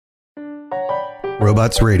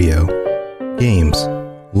Robots Radio. Games,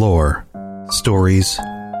 lore, stories,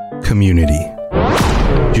 community.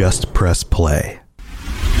 Just press play.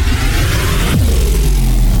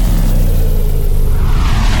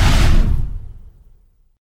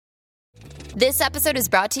 This episode is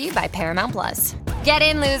brought to you by Paramount Plus. Get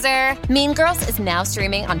in, loser! Mean Girls is now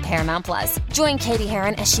streaming on Paramount Plus. Join Katie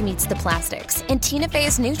Heron as she meets the plastics in Tina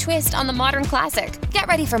Fey's new twist on the modern classic. Get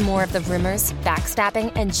ready for more of the rumors,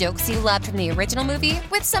 backstabbing, and jokes you loved from the original movie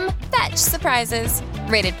with some fetch surprises.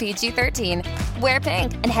 Rated PG-13. Wear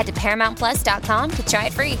pink and head to ParamountPlus.com to try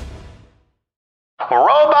it free.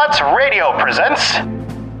 Robots Radio presents...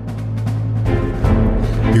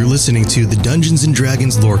 You're listening to the Dungeons &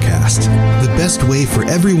 Dragons Lorecast, the best way for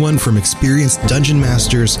everyone from experienced dungeon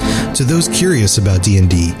masters to those curious about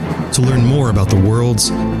D&D to learn more about the worlds,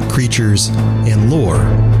 creatures, and lore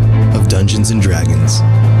of Dungeons & Dragons.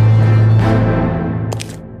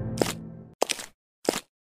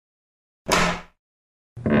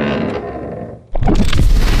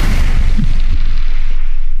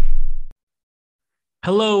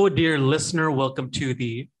 Hello, dear listener. Welcome to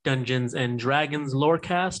the Dungeons and Dragons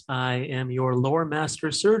Lorecast. I am your lore master,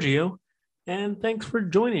 Sergio, and thanks for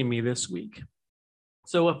joining me this week.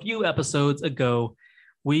 So a few episodes ago,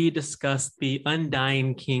 we discussed the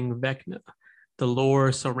Undying King Vecna, the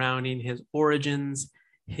lore surrounding his origins,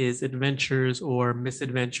 his adventures or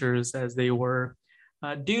misadventures as they were,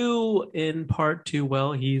 due in part to,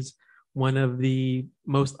 well, he's one of the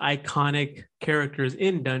most iconic characters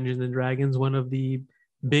in Dungeons and Dragons, one of the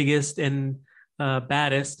biggest and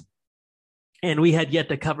baddest, and we had yet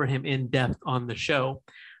to cover him in depth on the show.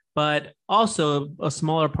 But also a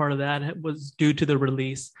smaller part of that was due to the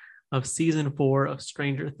release of season 4 of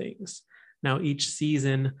Stranger Things. Now each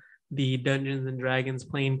season, the Dungeons and Dragons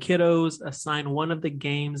playing kiddos assign one of the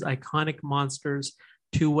game's iconic monsters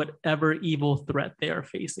to whatever evil threat they are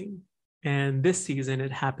facing. And this season,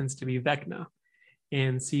 it happens to be Vecna.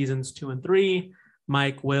 In seasons 2 and 3,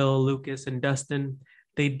 Mike, Will, Lucas, and Dustin,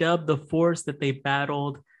 they dubbed the force that they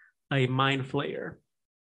battled a mind flayer.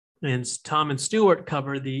 And Tom and Stuart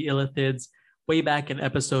covered the Illithids way back in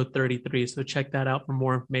episode 33, so check that out for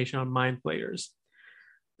more information on mind flayers.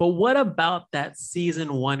 But what about that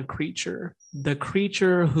season 1 creature? The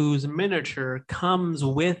creature whose miniature comes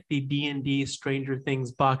with the D&D Stranger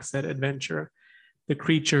Things box set adventure. The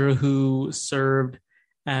creature who served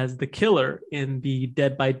as the killer in the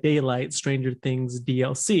Dead by Daylight Stranger Things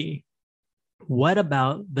DLC. What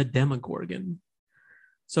about the Demogorgon?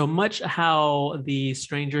 So much how the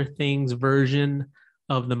Stranger Things version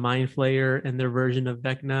of the Mind Flayer and their version of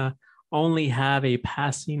Vecna only have a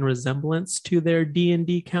passing resemblance to their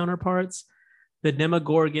D&D counterparts, the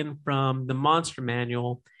Demogorgon from the Monster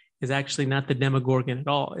Manual is actually not the Demogorgon at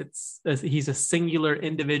all. He's a singular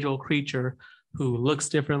individual creature who looks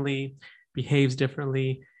differently, behaves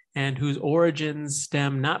differently, and whose origins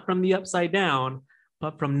stem not from the Upside Down,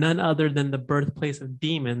 but from none other than the birthplace of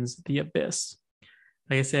demons, the Abyss.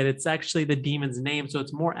 Like I said, it's actually the demon's name, so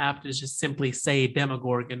it's more apt to just simply say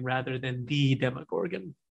Demogorgon rather than the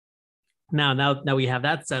Demogorgon. Now we have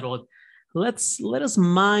that settled, let us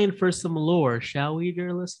mine for some lore, shall we,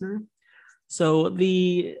 dear listener? So let's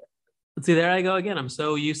see, there I go again. I'm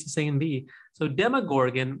so used to saying the. So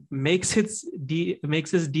Demogorgon makes his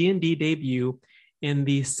D&D debut in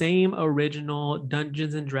the same original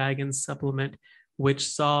Dungeons and Dragons supplement, which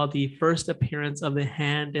saw the first appearance of the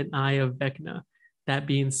Hand and Eye of Vecna, that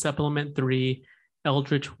being Supplement 3,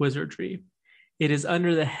 Eldritch Wizardry. It is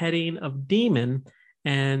under the heading of Demon,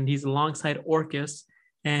 and he's alongside Orcus,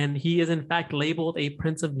 and he is in fact labeled a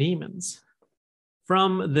Prince of Demons.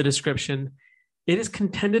 From the description, it is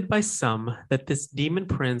contended by some that this demon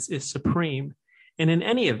prince is supreme, and in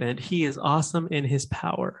any event, he is awesome in his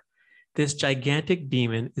power. This gigantic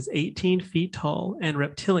demon is 18 feet tall and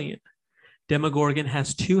reptilian. Demogorgon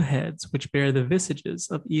has 2 heads, which bear the visages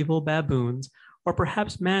of evil baboons, or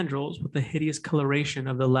perhaps mandrills with the hideous coloration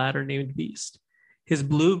of the latter named beast. His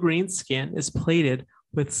blue-green skin is plated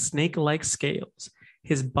with snake-like scales.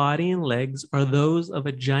 His body and legs are those of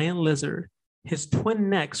a giant lizard. His twin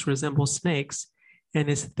necks resemble snakes, and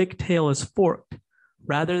his thick tail is forked.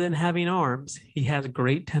 Rather than having arms, he has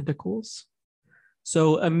great tentacles.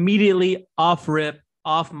 So immediately off rip,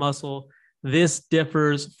 off muscle, this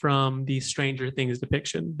differs from the Stranger Things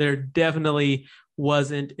depiction. There definitely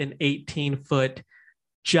wasn't an 18-foot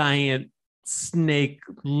giant snake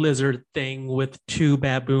lizard thing with 2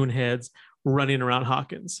 baboon heads running around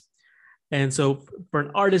Hawkins. And so for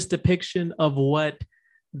an artist depiction of what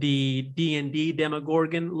the D&D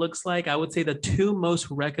Demogorgon looks like, I would say the 2 most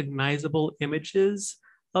recognizable images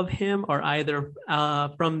of him are either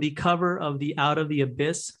from the cover of the Out of the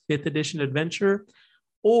Abyss 5th edition adventure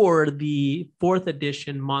or the 4th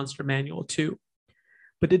edition Monster Manual 2.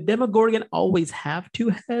 But did Demogorgon always have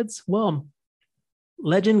two heads? Well,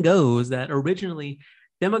 legend goes that originally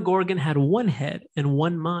Demogorgon had one head and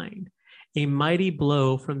one mind. A mighty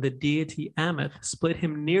blow from the deity Ameth split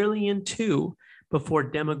him nearly in two before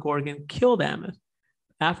Demogorgon killed Ameth.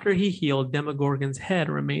 After he healed, Demogorgon's head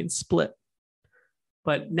remained split.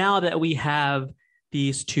 But now that we have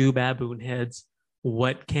these two baboon heads,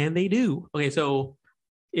 what can they do? Okay, so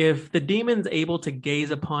if the demon's able to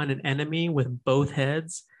gaze upon an enemy with both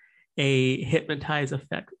heads, a hypnotize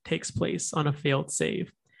effect takes place on a failed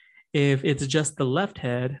save. If it's just the left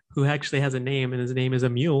head, who actually has a name and his name is a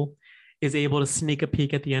mule, is able to sneak a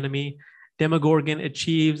peek at the enemy, Demogorgon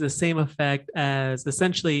achieves the same effect as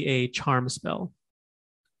essentially a charm spell.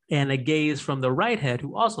 And a gaze from the right head,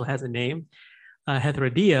 who also has a name,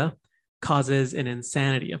 Hetherodia, causes an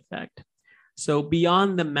insanity effect. So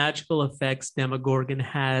beyond the magical effects Demogorgon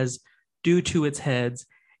has due to its heads,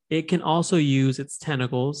 it can also use its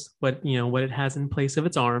tentacles, what it has in place of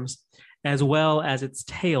its arms, as well as its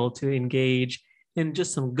tail to engage in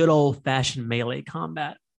just some good old-fashioned melee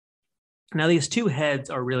combat. Now, these two heads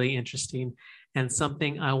are really interesting and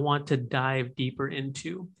something I want to dive deeper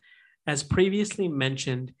into. As previously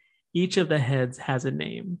mentioned, each of the heads has a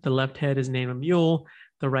name. The left head is named a mule,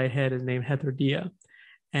 the right head is named Hetherodia.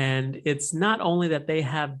 And it's not only that they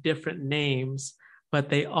have different names, but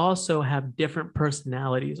they also have different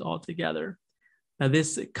personalities altogether. Now,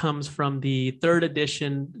 this comes from the 3rd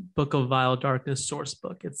edition Book of Vile Darkness source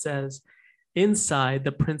book. It says, inside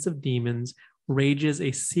the Prince of Demons rages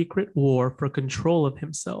a secret war for control of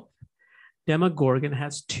himself. Demogorgon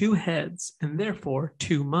has two heads and therefore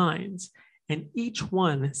two minds, and each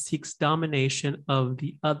one seeks domination of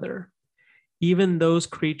the other. Even those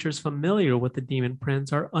creatures familiar with the Demon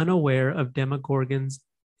Prince are unaware of Demogorgon's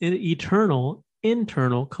eternal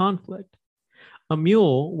internal conflict. A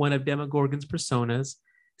mule, one of Demogorgon's personas,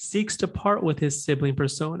 seeks to part with his sibling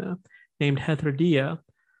persona, named Hetherodia.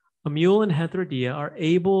 A mule and Hetherodia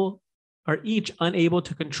are each unable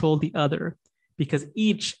to control the other, because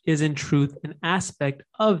each is in truth an aspect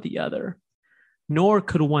of the other. Nor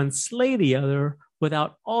could one slay the other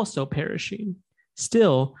without also perishing.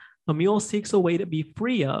 Still, a mule seeks a way to be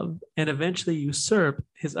free of and eventually usurp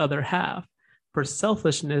his other half, for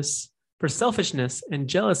selfishness and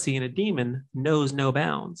jealousy in a demon knows no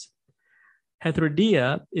bounds.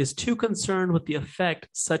 Hetherodia is too concerned with the effect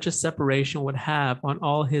such a separation would have on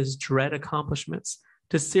all his dread accomplishments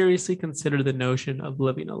to seriously consider the notion of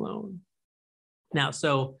living alone. Now,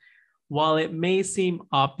 so while it may seem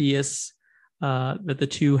obvious that the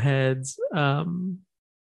two heads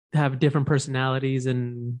have different personalities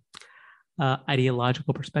and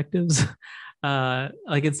ideological perspectives,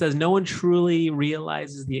 like it says, no one truly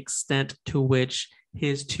realizes the extent to which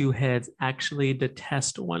his two heads actually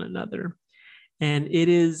detest one another. And it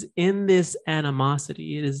is in this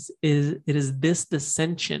animosity, it is this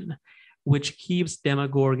dissension which keeps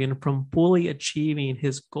Demogorgon from fully achieving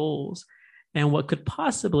his goals and what could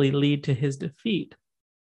possibly lead to his defeat.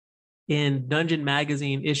 In Dungeon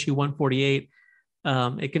Magazine issue 148,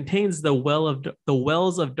 it contains the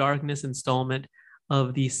Wells of Darkness installment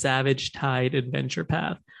of the Savage Tide adventure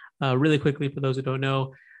path. Really quickly, for those who don't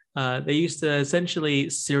know, they used to essentially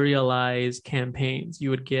serialize campaigns. You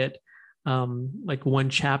would get like one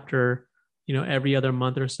chapter, every other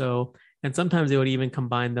month or so, and sometimes they would even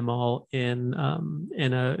combine them all in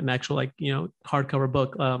an actual hardcover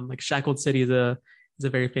book. Like Shackled City is a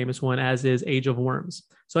very famous one, as is Age of Worms.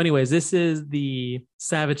 So, anyways, this is the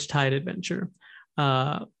Savage Tide adventure.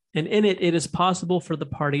 And in it is possible for the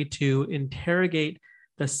party to interrogate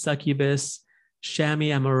the succubus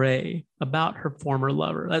Shami Amore about her former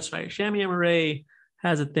lover. That's right. Shami Amore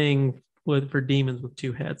has a thing for demons with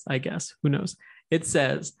two heads, I guess. Who knows? It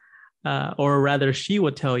says, or rather she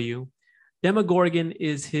would tell you, Demogorgon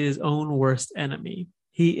is his own worst enemy.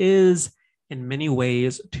 He is, in many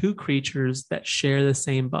ways, two creatures that share the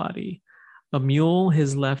same body. A mule,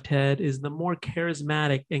 his left head, is the more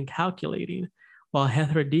charismatic and calculating, while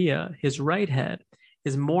Hetherodia, his right head,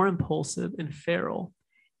 is more impulsive and feral.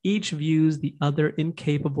 Each views the other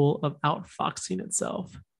incapable of outfoxing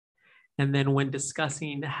itself. And then when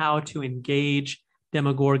discussing how to engage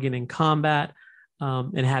Demogorgon in combat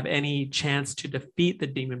and have any chance to defeat the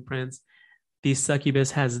Demon Prince, the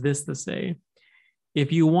succubus has this to say: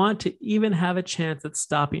 if you want to even have a chance at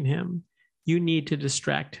stopping him, you need to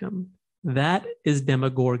distract him. That is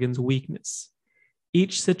Demogorgon's weakness.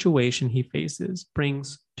 Each situation he faces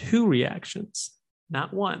brings two reactions,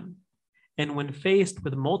 not one. And when faced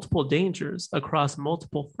with multiple dangers across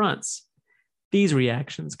multiple fronts, these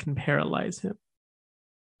reactions can paralyze him.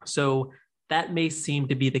 So that may seem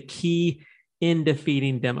to be the key in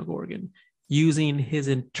defeating Demogorgon, using his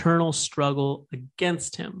internal struggle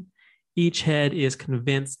against him. Each head is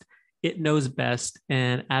convinced it knows best,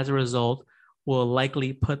 and as a result, will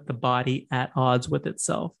likely put the body at odds with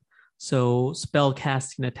itself. So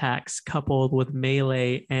spell-casting attacks coupled with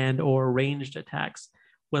melee and or ranged attacks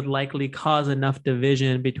would likely cause enough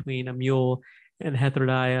division between Amul and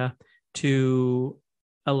Heterodia to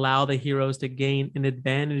allow the heroes to gain an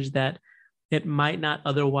advantage that might not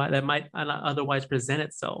otherwise present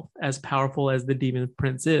itself, as powerful as the Demon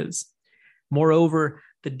Prince is. Moreover,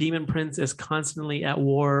 the Demon Prince is constantly at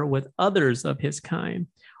war with others of his kind.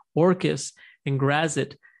 Orcus and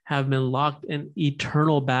Grazit have been locked in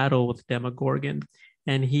eternal battle with Demogorgon,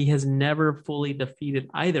 and he has never fully defeated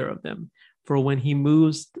either of them. For when he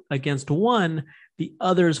moves against one, the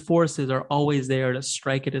other's forces are always there to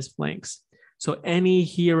strike at his flanks. So any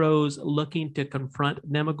heroes looking to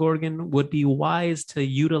confront Demogorgon would be wise to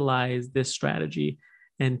utilize this strategy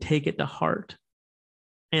and take it to heart.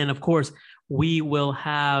 And of course, we will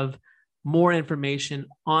have more information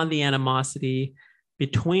on the animosity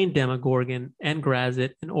between Demogorgon and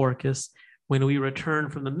Grazit and Orcus when we return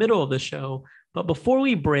from the middle of the show. But before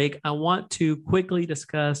we break, I want to quickly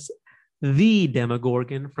discuss the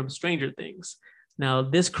Demogorgon from Stranger Things. Now,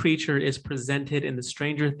 this creature is presented in the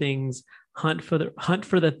Stranger Things Hunt for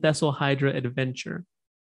the Thessal Hydra adventure.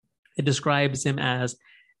 It describes him as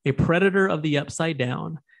a predator of the Upside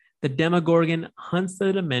Down. The Demogorgon hunts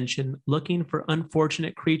the dimension looking for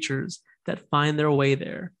unfortunate creatures that find their way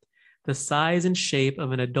there. The size and shape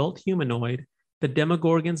of an adult humanoid, the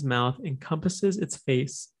Demogorgon's mouth encompasses its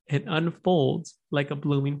face and unfolds like a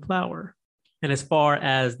blooming flower. And as far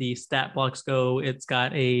as the stat blocks go, it's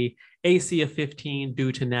got a AC of 15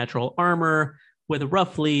 due to natural armor with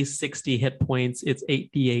roughly 60 hit points. It's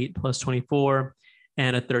 8d8 plus 24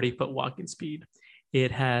 and a 30-foot walking speed.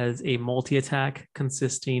 It has a multi-attack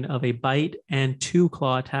consisting of a bite and 2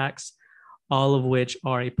 claw attacks, all of which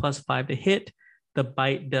are a +5 to hit. The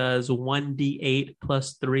bite does 1d8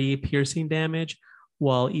 plus 3 piercing damage,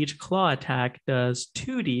 while each claw attack does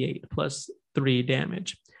 2d8 plus 3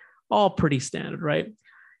 damage. All pretty standard, right?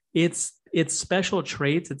 It's special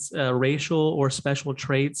traits, it's racial or special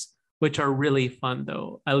traits, which are really fun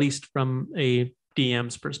though, at least from a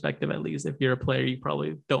DM's perspective, at least. If you're a player, you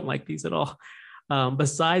probably don't like these at all.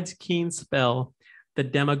 Besides Keen Spell, the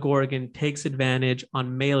Demogorgon takes advantage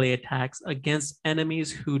on melee attacks against enemies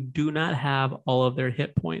who do not have all of their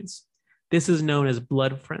hit points. This is known as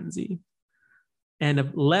Blood Frenzy. And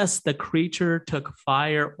unless the creature took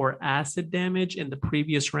fire or acid damage in the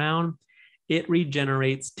previous round, it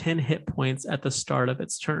regenerates 10 hit points at the start of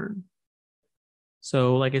its turn.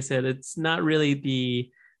 So, like I said, it's not really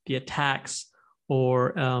the attacks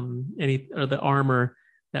or the armor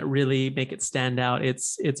that really make it stand out.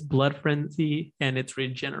 It's Blood Frenzy and its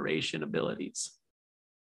regeneration abilities.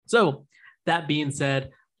 So, that being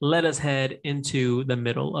said, let us head into the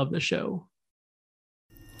middle of the show.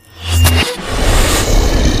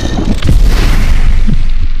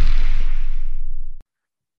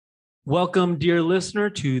 Welcome, dear listener,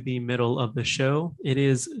 to the middle of the show. It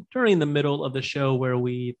is during the middle of the show where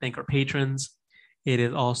we thank our patrons. It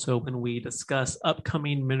is also when we discuss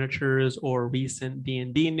upcoming miniatures or recent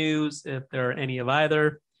D&D news, if there are any of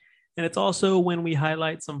either. And it's also when we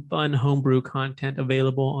highlight some fun homebrew content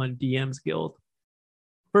available on DM's Guild.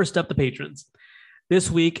 First up, the patrons.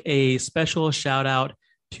 This week, a special shout out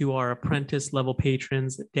to our apprentice level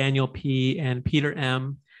patrons, Daniel P. and Peter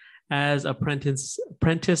M. As apprentice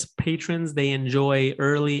patrons, they enjoy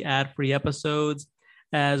early ad-free episodes,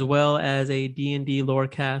 as well as a D&D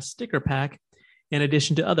Lorecast sticker pack, in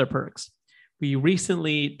addition to other perks. We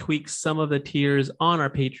recently tweaked some of the tiers on our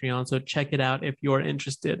Patreon, so check it out if you're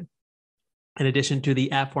interested. In addition to the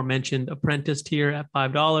aforementioned apprentice tier at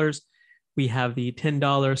 $5, we have the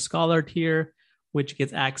 $10 scholar tier, which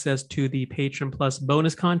gets access to the Patron Plus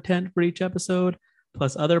bonus content for each episode,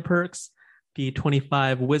 plus other perks. The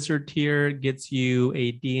 25 wizard tier gets you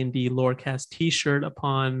a D&D Lorecast t-shirt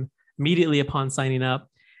immediately upon signing up,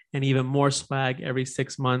 and even more swag every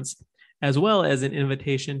 6 months, as well as an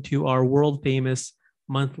invitation to our world famous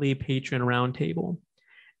monthly patron roundtable.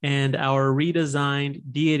 And our redesigned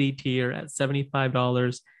deity tier at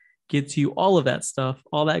 $75 gets you all of that stuff,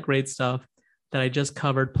 all that great stuff that I just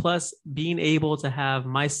covered, plus being able to have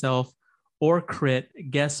myself or Crit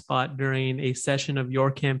guest spot during a session of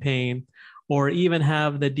your campaign, or even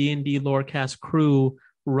have the D&D Lorecast crew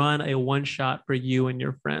run a one-shot for you and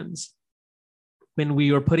your friends. when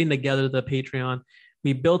we were putting together the Patreon,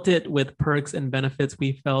 we built it with perks and benefits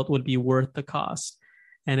we felt would be worth the cost.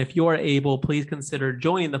 And if you are able, please consider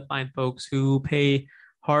joining the fine folks who pay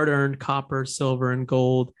hard-earned copper, silver, and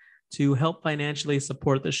gold to help financially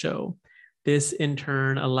support the show. This, in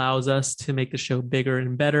turn, allows us to make the show bigger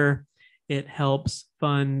and better. It helps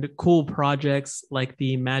fund cool projects like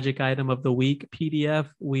the Magic Item of the Week PDF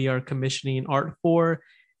we are commissioning art for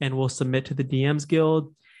and will submit to the DMs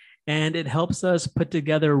Guild. And it helps us put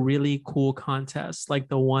together really cool contests like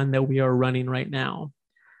the one that we are running right now.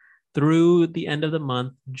 Through the end of the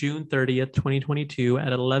month, June 30th, 2022,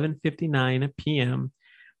 at 11:59 p.m.,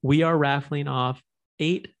 we are raffling off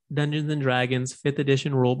 8 Dungeons & Dragons 5th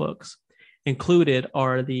edition rulebooks. Included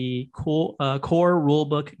are the core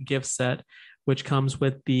rulebook gift set, which comes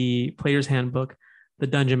with the Player's Handbook, the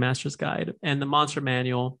Dungeon Master's Guide, and the Monster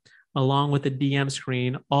Manual, along with the DM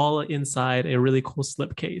screen, all inside a really cool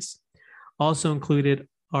slipcase. Also included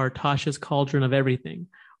are Tasha's Cauldron of Everything,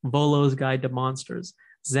 Volo's Guide to Monsters,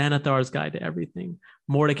 Xanathar's Guide to Everything,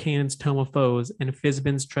 Mordenkainen's Tome of Foes, and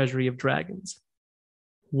Fizban's Treasury of Dragons.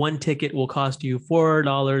 1 ticket will cost you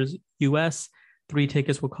 $4 US, 3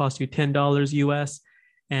 tickets will cost you $10 US,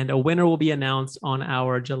 and a winner will be announced on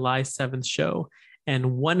our July 7th show. And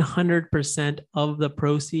 100% of the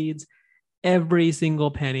proceeds, every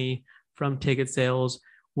single penny from ticket sales,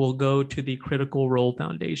 will go to the Critical Role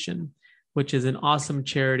Foundation, which is an awesome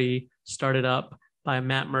charity started up by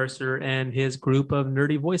Matt Mercer and his group of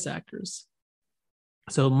nerdy voice actors.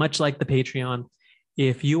 So much like the Patreon,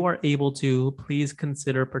 if you are able to, please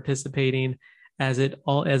consider participating, as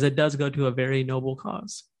it does go to a very noble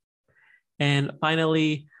cause. And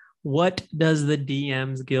finally, what does the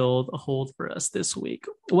DMs Guild hold for us this week?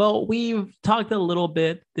 Well, we've talked a little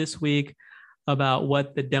bit this week about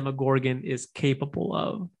what the Demogorgon is capable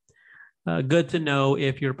of. Good to know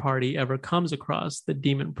if your party ever comes across the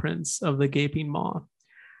Demon Prince of the Gaping Maw.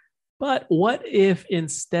 But what if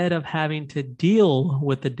instead of having to deal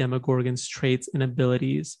with the Demogorgon's traits and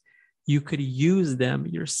abilities, you could use them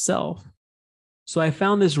yourself? So I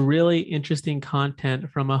found this really interesting content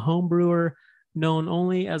from a homebrewer known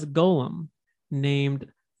only as Golem, named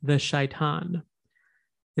the Shaitan.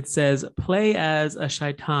 It says, play as a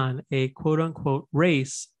Shaitan, a quote-unquote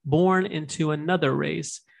race born into another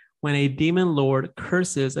race. When a demon lord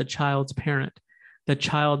curses a child's parent, the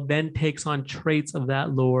child then takes on traits of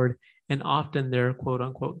that lord, and often their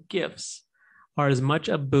quote-unquote gifts are as much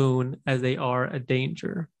a boon as they are a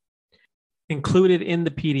danger. Included in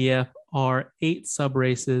the PDF are 8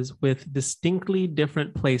 subraces with distinctly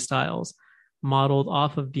different playstyles modeled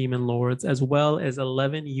off of demon lords, as well as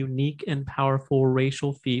 11 unique and powerful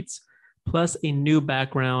racial feats, plus a new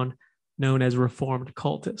background known as Reformed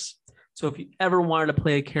Cultists. So if you ever wanted to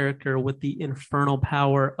play a character with the infernal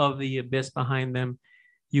power of the abyss behind them,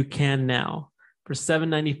 you can now. For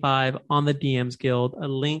 $7.95 on the DMs Guild. A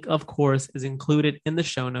link, of course, is included in the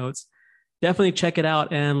show notes. Definitely check it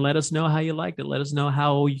out and let us know how you liked it. Let us know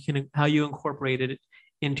how you incorporated it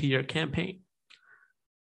into your campaign.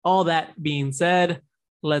 All that being said,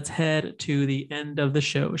 let's head to the end of the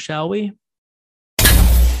show, shall we?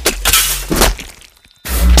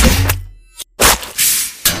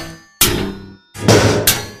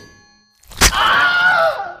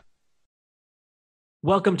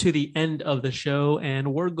 Welcome to the end of the show,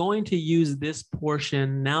 and we're going to use this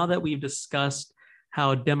portion now that we've discussed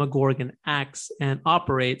how Demogorgon acts and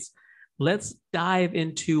operates. Let's dive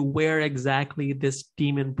into where exactly this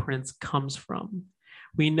demon prince comes from.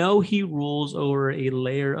 We know he rules over a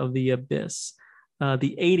layer of the abyss,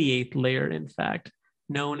 the 88th layer, in fact,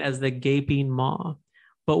 known as the Gaping Maw.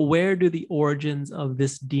 But where do the origins of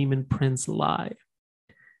this demon prince lie?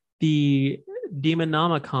 The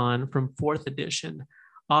Demonomicon from 4th edition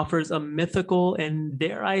offers a mythical and,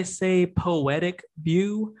 dare I say, poetic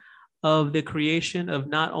view of the creation of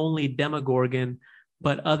not only Demogorgon,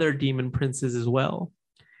 but other demon princes as well.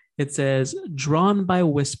 It says, drawn by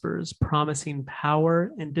whispers promising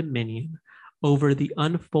power and dominion over the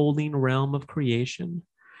unfolding realm of creation,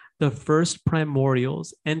 the first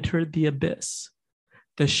primordials entered the abyss.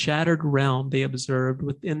 The shattered realm they observed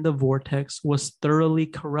within the vortex was thoroughly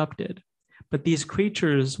corrupted, but these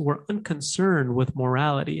creatures were unconcerned with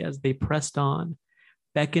morality as they pressed on,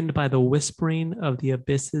 beckoned by the whispering of the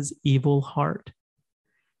abyss's evil heart.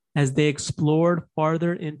 As they explored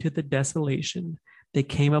farther into the desolation, they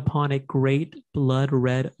came upon a great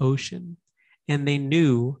blood-red ocean, and they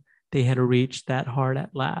knew they had reached that heart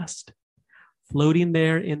at last. Floating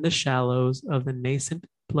there in the shallows of the nascent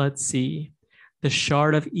blood sea, the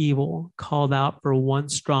shard of evil called out for one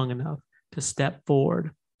strong enough to step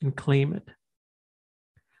forward and claim it.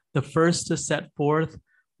 The first to set forth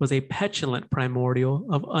was a petulant primordial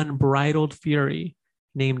of unbridled fury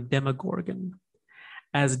named Demogorgon.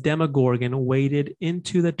 As Demogorgon waded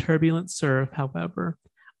into the turbulent surf, however,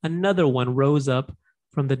 another one rose up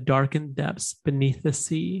from the darkened depths beneath the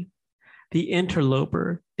sea. The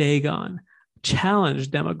interloper, Dagon,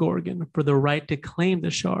 challenged Demogorgon for the right to claim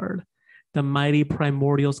the shard, the mighty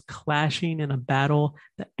primordials clashing in a battle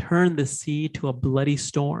that turned the sea to a bloody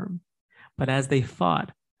storm. But as they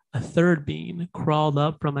fought, a third being crawled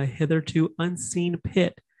up from a hitherto unseen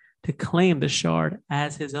pit to claim the shard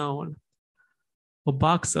as his own.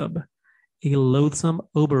 Oboxub, a loathsome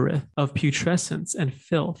oberith of putrescence and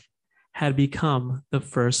filth, had become the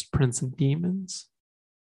first prince of demons.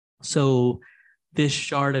 So this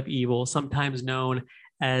shard of evil, sometimes known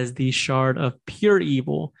as the shard of pure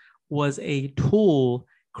evil, was a tool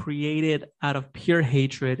created out of pure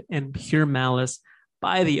hatred and pure malice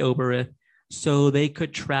by the oberith, so they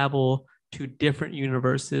could travel to different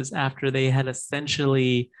universes after they had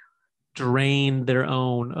essentially drained their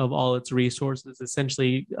own of all its resources,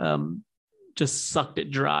 essentially just sucked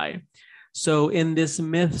it dry. So in this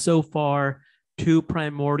myth so far, two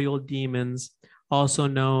primordial demons, also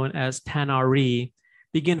known as Tanari,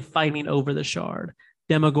 begin fighting over the shard,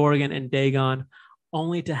 Demogorgon and Dagon,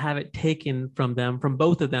 only to have it taken from them, from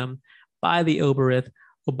both of them, by the oberith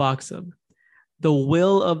Oboxub. The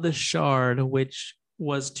will of the shard, which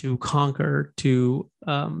was to conquer, to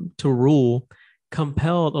rule,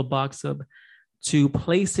 compelled Oboxub to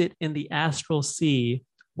place it in the astral sea,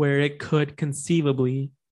 where it could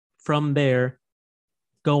conceivably, from there,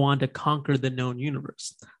 go on to conquer the known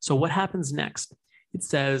universe. So what happens next? It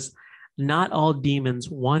says, not all demons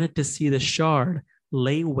wanted to see the shard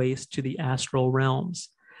lay waste to the astral realms.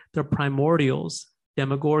 The primordials,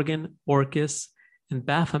 Demogorgon, Orcus, and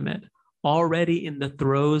Baphomet, already in the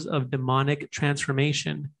throes of demonic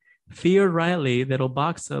transformation, feared rightly that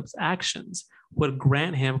Oboxub's actions would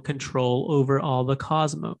grant him control over all the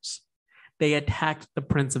cosmos. They attacked the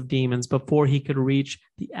Prince of Demons before he could reach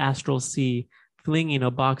the astral sea, flinging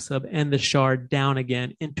Oboxub and the shard down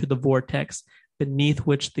again into the vortex beneath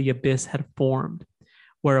which the abyss had formed.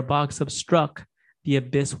 Where Oboxub struck, the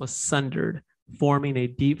abyss was sundered, forming a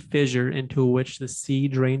deep fissure into which the sea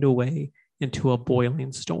drained away into a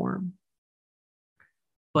boiling storm.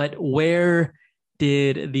 But where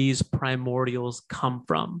did these primordials come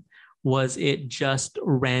from? Was it just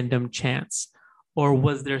random chance? Or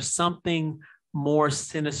was there something more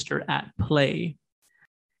sinister at play?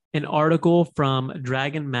 An article from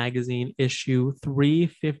Dragon Magazine, issue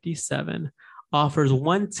 357, offers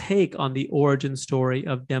one take on the origin story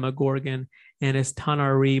of Demogorgon and his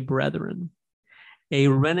Tanari brethren. A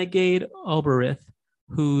renegade oberith,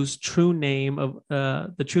 whose true name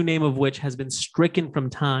of which has been stricken from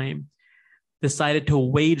time, decided to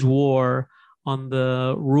wage war on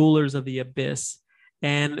the rulers of the abyss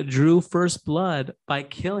and drew first blood by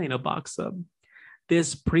killing Oboxub.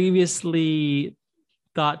 This previously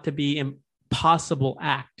thought to be impossible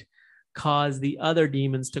act caused the other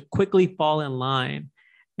demons to quickly fall in line,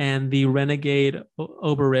 and the renegade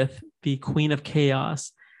oberith, the Queen of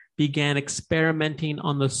Chaos, began experimenting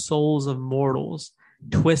on the souls of mortals,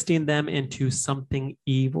 twisting them into something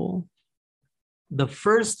evil. The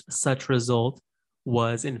first such result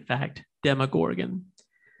was, in fact, Demogorgon.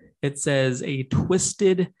 It says, a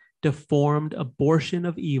twisted, deformed abortion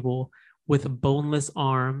of evil with boneless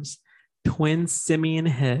arms, twin simian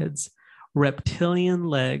heads, reptilian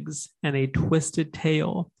legs, and a twisted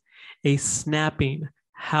tail, a snapping,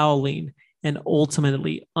 howling, and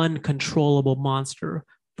ultimately uncontrollable monster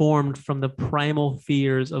formed from the primal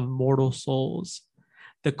fears of mortal souls.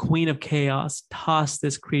 The Queen of Chaos tossed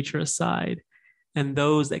this creature aside, and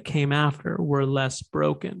those that came after were less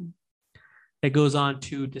broken. It goes on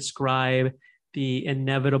to describe the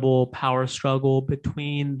inevitable power struggle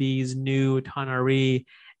between these new Tanari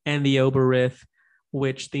and the Oberith,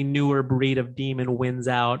 which the newer breed of demon wins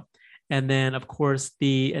out. And then, of course,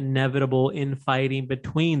 the inevitable infighting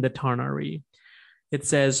between the Tanari. It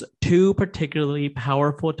says, two particularly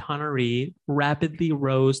powerful Tanari rapidly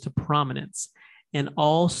rose to prominence, and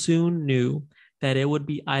all soon knew that it would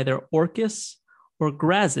be either Orcus or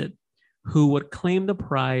Grazit who would claim the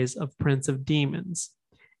prize of Prince of Demons.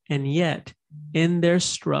 And yet, in their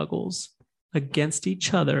struggles against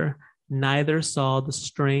each other, neither saw the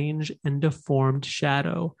strange and deformed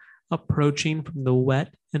shadow approaching from the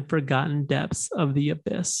wet and forgotten depths of the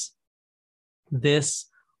abyss. This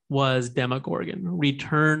was Demogorgon,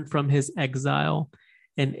 returned from his exile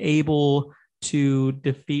and able to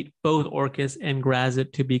defeat both Orcus and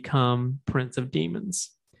Grazit to become Prince of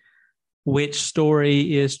Demons. Which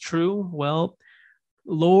story is true? Well,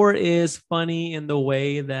 Lore is funny in the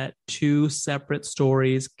way that two separate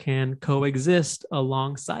stories can coexist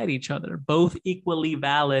alongside each other, both equally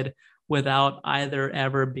valid without either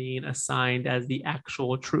ever being assigned as the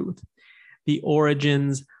actual truth. The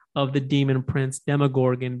origins of the demon prince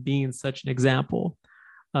Demogorgon being such an example.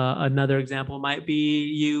 Another example might be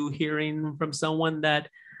you hearing from someone that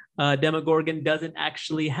Demogorgon doesn't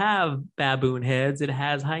actually have baboon heads, it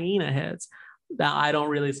has hyena heads. Now, I don't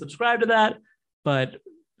really subscribe to that, but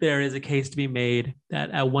there is a case to be made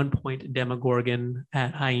that at one point Demogorgon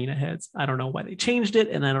had hyena heads. I don't know why they changed it,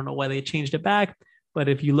 and I don't know why they changed it back, but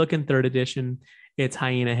if you look in third edition, it's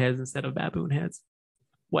hyena heads instead of baboon heads.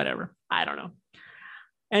 Whatever. I don't know.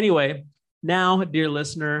 Anyway, now, dear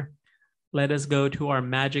listener, let us go to our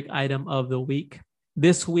magic item of the week.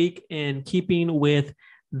 This week, in keeping with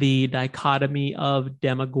the dichotomy of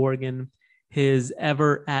Demogorgon, his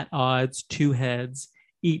ever at odds two heads,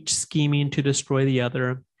 each scheming to destroy the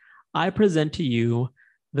other, I present to you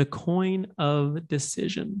the coin of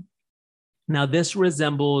decision. Now, this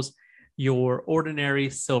resembles your ordinary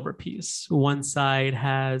silver piece. One side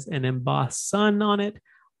has an embossed sun on it,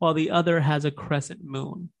 while the other has a crescent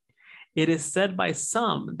moon. It is said by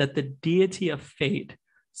some that the deity of fate,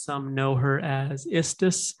 some know her as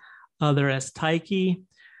Istis, other as Tyche,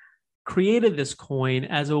 created this coin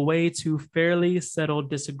as a way to fairly settle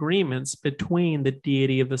disagreements between the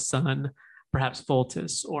deity of the sun, perhaps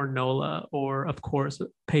Voltus or Nola, or of course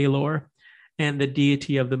Pelor, and the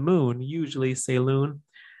deity of the moon, usually Selûne,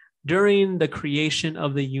 during the creation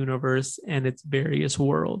of the universe and its various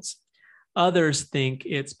worlds. Others think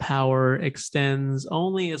its power extends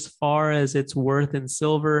only as far as its worth in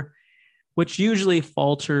silver, which usually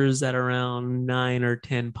falters at around 9 or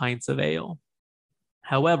 10 pints of ale.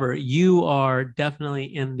 However, you are definitely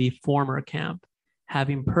in the former camp,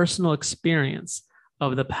 having personal experience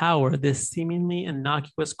of the power this seemingly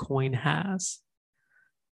innocuous coin has.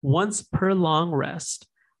 Once per long rest,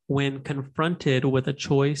 when confronted with a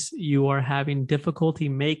choice you are having difficulty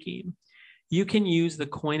making, you can use the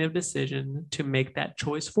coin of decision to make that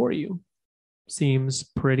choice for you. Seems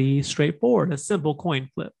pretty straightforward, a simple coin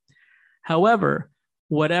flip. However,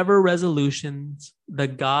 whatever resolutions the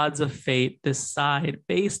gods of fate decide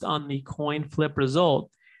based on the coin flip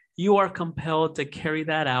result, you are compelled to carry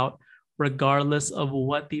that out regardless of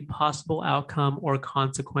what the possible outcome or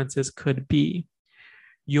consequences could be.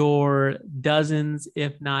 You're dozens,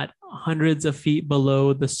 if not hundreds of feet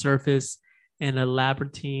below the surface in a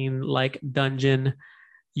labyrinthine-like dungeon,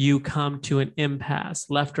 you come to an impasse,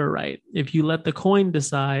 left or right. If you let the coin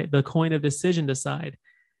of decision decide,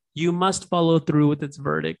 you must follow through with its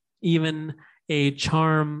verdict. Even a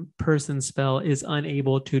charm person spell is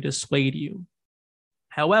unable to dissuade you.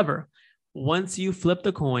 However, once you flip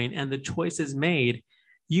the coin and the choice is made,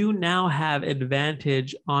 you now have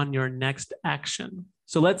advantage on your next action.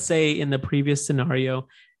 So let's say in the previous scenario,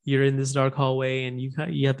 you're in this dark hallway and you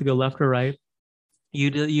have to go left or right.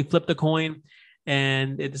 You flip the coin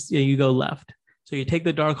and you go left. So you take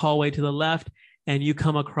the dark hallway to the left and you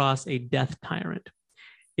come across a death tyrant.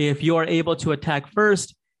 If you are able to attack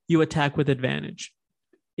first, you attack with advantage.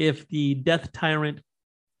 If the death tyrant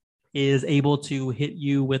is able to hit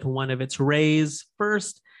you with one of its rays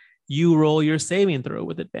first, you roll your saving throw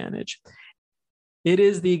with advantage. It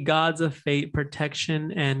is the gods of fate,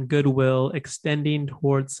 protection, and goodwill extending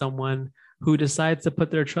towards someone who decides to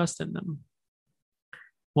put their trust in them.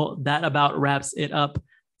 Well, that about wraps it up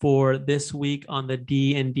for this week on the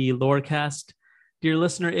D&D Lorecast. Dear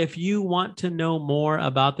listener, if you want to know more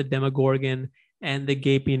about the Demogorgon and the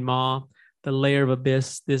Gaping Maw, the Lair of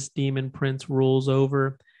Abyss this demon prince rules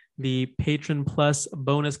over, the Patron Plus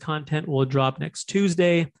bonus content will drop next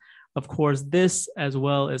Tuesday. Of course, this, as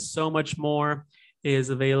well as so much more, is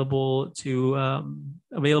available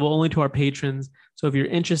only to our patrons. So if you're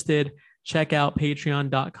interested, check out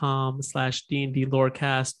patreon.com/D&D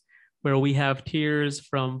Lorecast, where we have tiers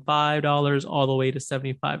from $5 all the way to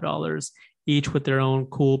 $75, each with their own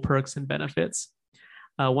cool perks and benefits.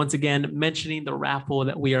 Once again, mentioning the raffle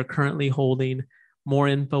that we are currently holding. More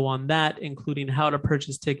info on that, including how to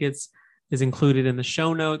purchase tickets, is included in the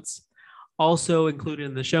show notes. Also included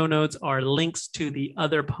in the show notes are links to the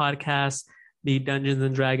other podcasts the Dungeons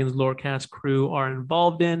and Dragons Lorecast crew are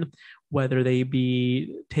involved in, whether they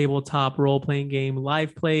be tabletop role-playing game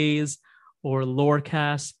live plays or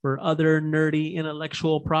lorecasts for other nerdy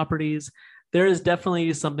intellectual properties. There is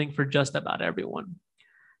definitely something for just about everyone.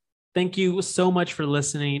 Thank you so much for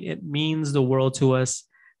listening. It means the world to us.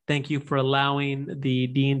 Thank you for allowing the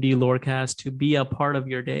D&D Lorecast to be a part of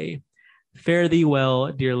your day. Fare thee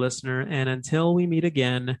well, dear listener, and until we meet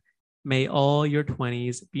again, may all your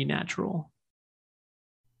 20s be natural.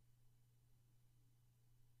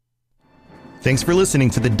 Thanks for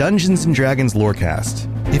listening to the Dungeons & Dragons Lorecast.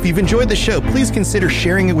 If you've enjoyed the show, please consider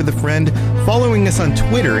sharing it with a friend, following us on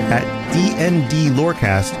Twitter at DND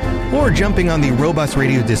Lorecast, or jumping on the Robots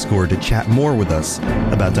Radio Discord to chat more with us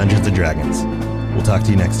about Dungeons & Dragons. We'll talk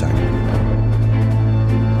to you next time.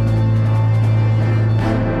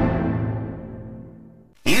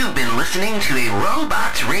 You've been listening to a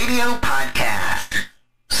Robots Radio podcast.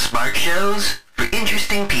 Smart shows for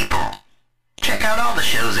interesting people. Check out all the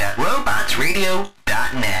shows at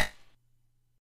robotsradio.net.